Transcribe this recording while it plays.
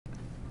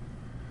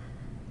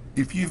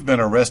If you've been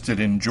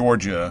arrested in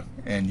Georgia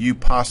and you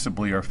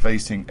possibly are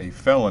facing a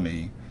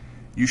felony,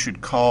 you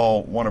should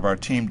call one of our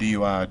Team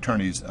DUI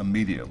attorneys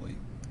immediately.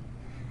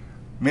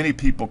 Many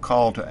people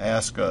call to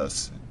ask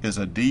us, is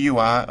a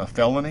DUI a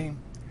felony?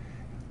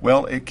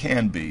 Well, it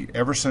can be.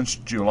 Ever since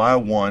July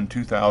 1,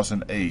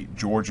 2008,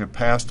 Georgia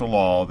passed a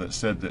law that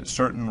said that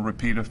certain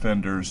repeat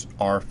offenders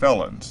are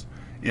felons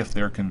if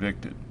they're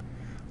convicted.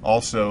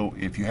 Also,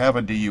 if you have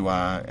a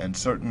DUI and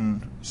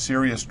certain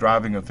serious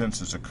driving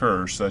offenses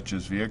occur, such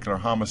as vehicular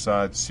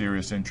homicide,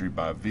 serious injury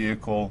by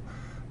vehicle,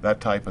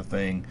 that type of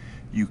thing,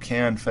 you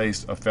can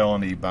face a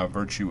felony by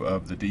virtue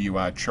of the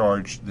DUI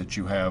charge that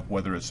you have,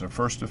 whether it's a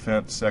first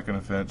offense, second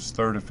offense,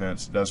 third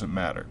offense, doesn't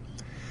matter.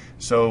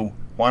 So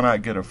why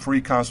not get a free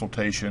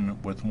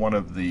consultation with one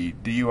of the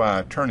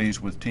DUI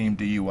attorneys with Team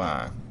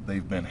DUI?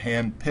 They've been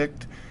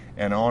hand-picked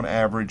and on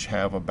average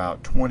have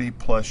about 20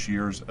 plus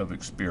years of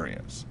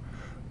experience.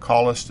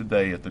 Call us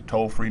today at the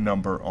toll-free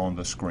number on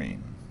the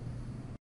screen.